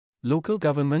Local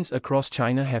governments across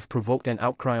China have provoked an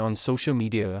outcry on social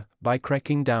media by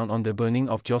cracking down on the burning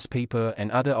of joss paper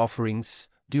and other offerings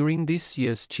during this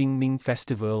year's Qing Ming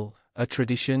Festival, a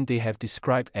tradition they have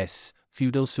described as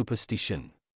feudal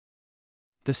superstition.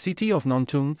 The city of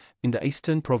Nantong, in the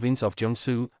eastern province of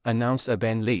Jiangsu, announced a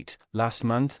ban late last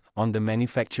month on the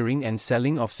manufacturing and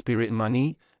selling of spirit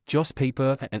money, joss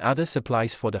paper, and other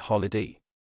supplies for the holiday,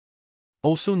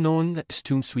 also known as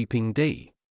Tomb Sweeping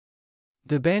Day.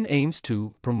 The ban aims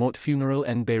to promote funeral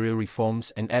and burial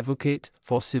reforms and advocate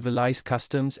for civilized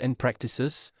customs and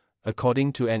practices,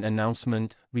 according to an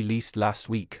announcement released last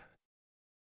week.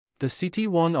 The city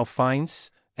warned of fines,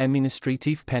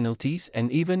 administrative penalties,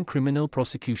 and even criminal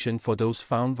prosecution for those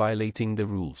found violating the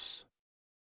rules.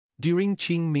 During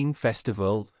Qing Ming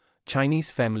Festival,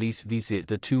 Chinese families visit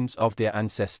the tombs of their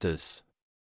ancestors,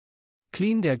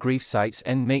 clean their grave sites,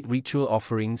 and make ritual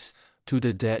offerings to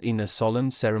the dead in a solemn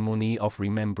ceremony of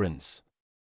remembrance.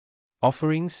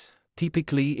 Offerings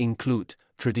typically include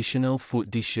traditional food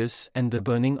dishes and the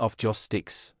burning of joss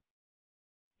sticks,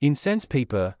 incense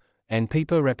paper, and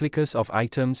paper replicas of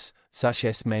items such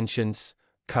as mansions,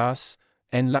 cars,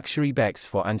 and luxury bags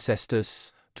for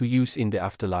ancestors to use in the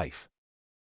afterlife.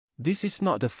 This is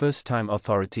not the first time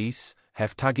authorities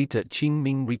have targeted Qing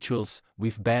Ming rituals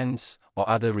with bans or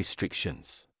other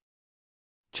restrictions.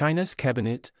 China's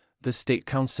cabinet, the State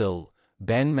Council,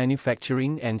 banned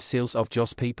manufacturing and sales of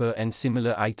joss paper and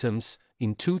similar items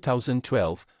in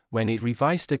 2012 when it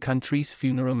revised the country's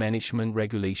funeral management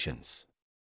regulations.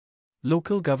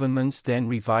 Local governments then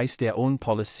revised their own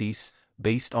policies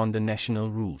based on the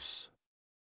national rules.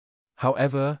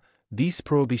 However, these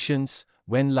prohibitions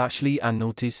went largely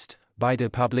unnoticed by the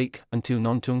public until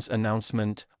Nantong's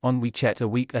announcement on WeChat a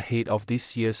week ahead of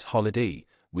this year's holiday,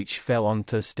 which fell on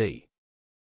Thursday.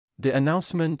 The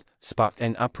announcement sparked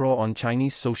an uproar on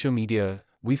Chinese social media,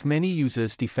 with many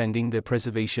users defending the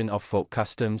preservation of folk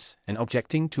customs and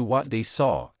objecting to what they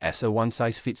saw as a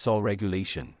one-size-fits-all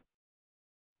regulation.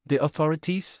 The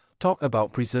authorities talk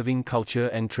about preserving culture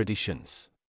and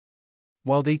traditions,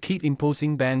 while they keep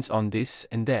imposing bans on this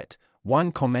and that,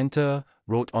 one commenter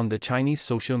wrote on the Chinese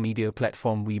social media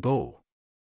platform Weibo.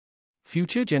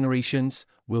 Future generations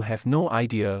will have no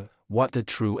idea what the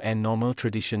true and normal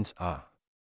traditions are.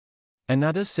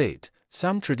 Another said,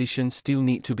 some traditions still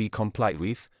need to be complied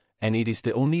with, and it is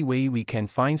the only way we can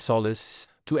find solace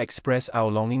to express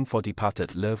our longing for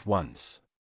departed loved ones.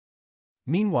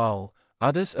 Meanwhile,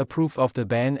 others approved of the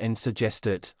ban and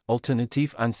suggested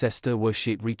alternative ancestor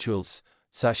worship rituals,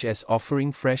 such as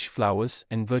offering fresh flowers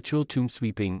and virtual tomb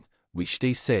sweeping, which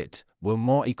they said were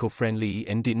more eco-friendly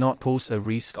and did not pose a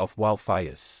risk of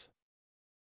wildfires.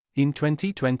 In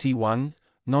 2021,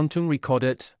 Nantong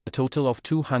recorded a total of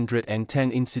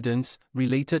 210 incidents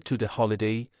related to the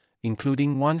holiday,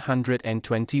 including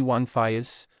 121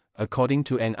 fires, according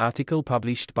to an article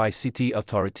published by city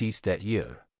authorities that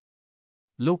year.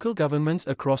 Local governments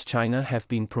across China have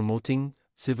been promoting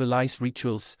civilized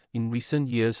rituals in recent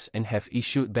years and have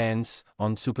issued bans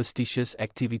on superstitious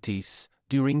activities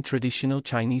during traditional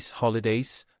Chinese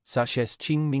holidays, such as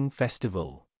Qing Ming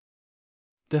Festival,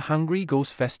 the Hungry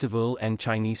Ghost Festival, and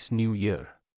Chinese New Year.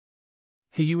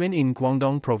 Heiyuan in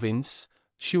Guangdong Province,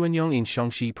 Shuanyang in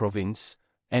Shaanxi Province,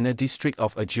 and a district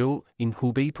of Azhou in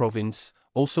Hubei Province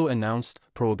also announced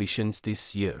prohibitions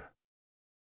this year.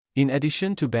 In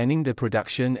addition to banning the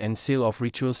production and sale of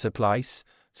ritual supplies,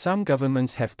 some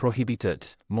governments have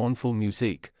prohibited mournful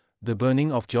music, the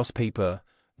burning of joss paper,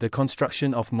 the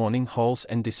construction of mourning halls,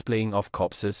 and displaying of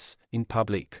corpses in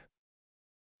public.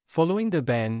 Following the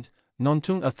ban,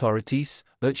 Nantong authorities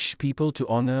urged people to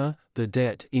honor the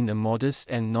dead in a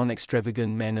modest and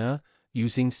non-extravagant manner,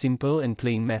 using simple and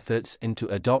plain methods, and to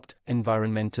adopt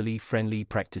environmentally friendly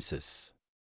practices.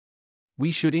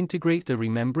 We should integrate the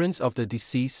remembrance of the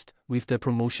deceased with the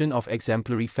promotion of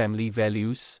exemplary family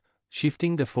values,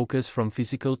 shifting the focus from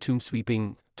physical tomb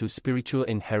sweeping to spiritual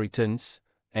inheritance,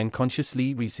 and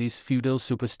consciously resist feudal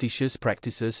superstitious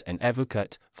practices and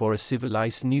advocate for a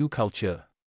civilized new culture,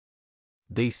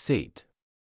 they said.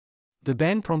 The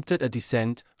ban prompted a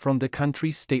dissent from the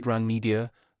country's state-run media,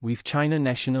 with China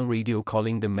National Radio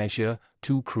calling the measure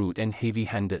too crude and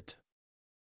heavy-handed.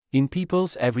 In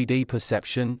people's everyday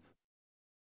perception,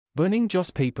 burning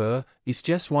joss paper is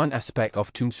just one aspect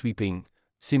of tomb sweeping,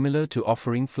 similar to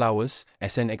offering flowers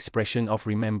as an expression of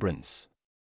remembrance.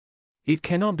 It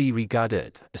cannot be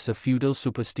regarded as a feudal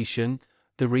superstition,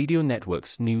 the radio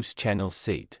network's news channel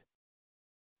said.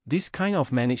 This kind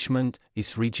of management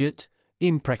is rigid,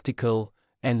 impractical,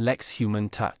 and lacks human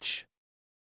touch.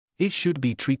 It should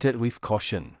be treated with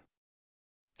caution.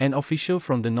 An official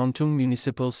from the Nontung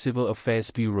Municipal Civil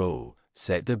Affairs Bureau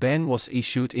said the ban was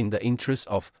issued in the interest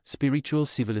of spiritual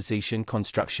civilization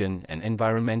construction and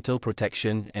environmental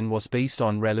protection and was based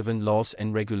on relevant laws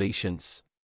and regulations.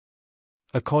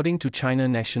 According to China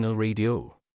National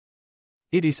Radio,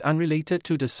 it is unrelated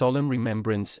to the solemn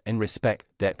remembrance and respect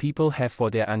that people have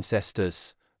for their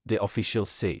ancestors, the official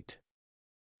said.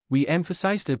 We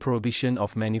emphasize the prohibition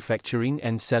of manufacturing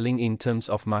and selling in terms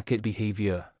of market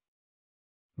behavior.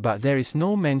 But there is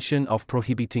no mention of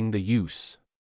prohibiting the use.